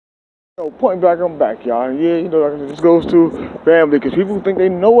Pointing back on back, y'all. And yeah, this goes to family because people think they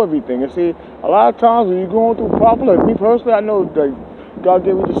know everything. And see, a lot of times when you're going through problems, like me personally, I know that God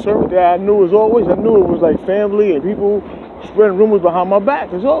gave me discernment that I knew as always. I knew it was like family and people spreading rumors behind my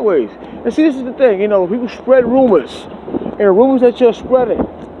back as always. And see, this is the thing, people spread rumors. And the rumors that you're spreading,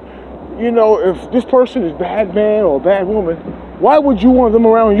 if this person is a bad man or a bad woman, why would you want them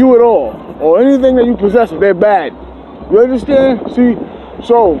around you at all? Or anything that you possess if they're bad? You understand? See,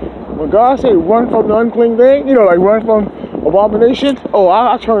 so when God said run from the unclean thing, like run from abomination,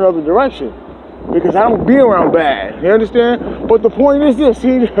 I turn the other direction because I don't be around bad. You understand? But the point is this,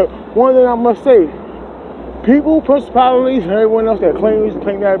 see, one thing I must say, people, principalities, and everyone else that claim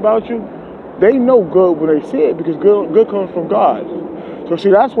that about you, they know good when they see it because good comes from God. So see,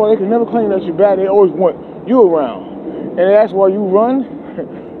 that's why they can never claim that you're bad. They always want you around. And that's why you run.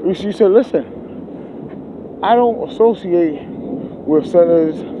 You said, listen, I don't associate with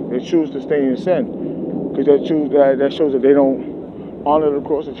sinners that choose to stay in sin, because that shows that they don't honor the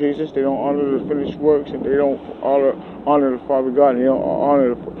cross of Jesus, they don't honor the finished works, and they don't honor the Father God, and they don't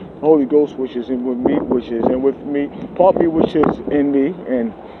honor the Holy Ghost, which is in with me, part me, which is in me,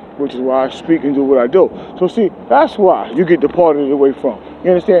 and which is why I speak and do what I do. So see, that's why you get departed away from.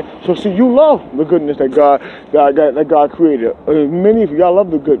 You understand? So see, you love the goodness that God created. Many of y'all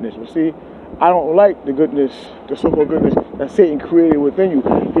love the goodness, but see, I don't like the goodness, the so-called goodness that Satan created within you.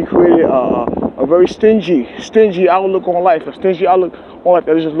 He created a very stingy outlook on life, a stingy outlook on life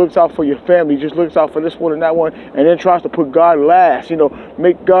that just looks out for your family, just looks out for this one and that one, and then tries to put God last,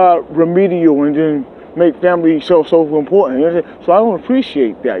 make God remedial and then make family so important. You understand? So I don't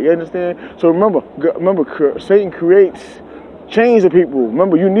appreciate that. You understand? So remember, Satan creates chains of people.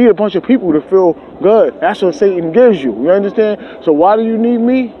 Remember, you need a bunch of people to feel good. That's what Satan gives you. You understand? So why do you need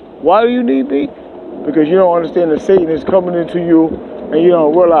me? Why do you need me? Because you don't understand that Satan is coming into you and you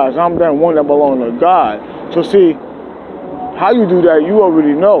don't realize I'm that one that belongs to God. So see, how you do that, you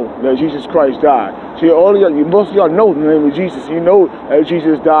already know that Jesus Christ died. See, most of y'all know the name of Jesus. You know that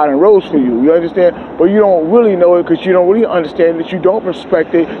Jesus died and rose for you. You understand? But you don't really know it because you don't really understand it. You don't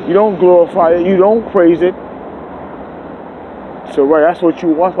respect it. You don't glorify it. You don't praise it. So right, that's why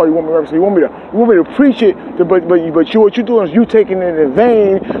you want me to represent. You want me to preach it, but what you're doing is you taking it in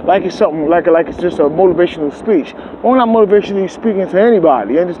vain, like it's something like it's just a motivational speech. I'm not motivationally speaking to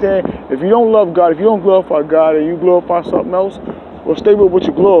anybody. You understand? If you don't love God, if you don't glorify God, and you glorify something else, well, stay with what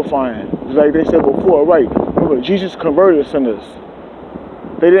you're glorifying. Like they said before, right? Remember, Jesus converted sinners.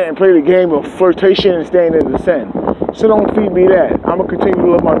 They didn't play the game of flirtation and staying in the sin. So don't feed me that. I'm gonna continue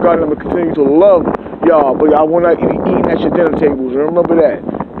to love my God, and I'm gonna continue to love y'all, but I will not be eating at your dinner tables. Remember that.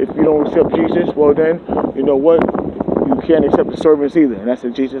 If you don't accept Jesus, well then, you know what? You can't accept the servants either. And that's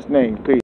in Jesus' name. Peace.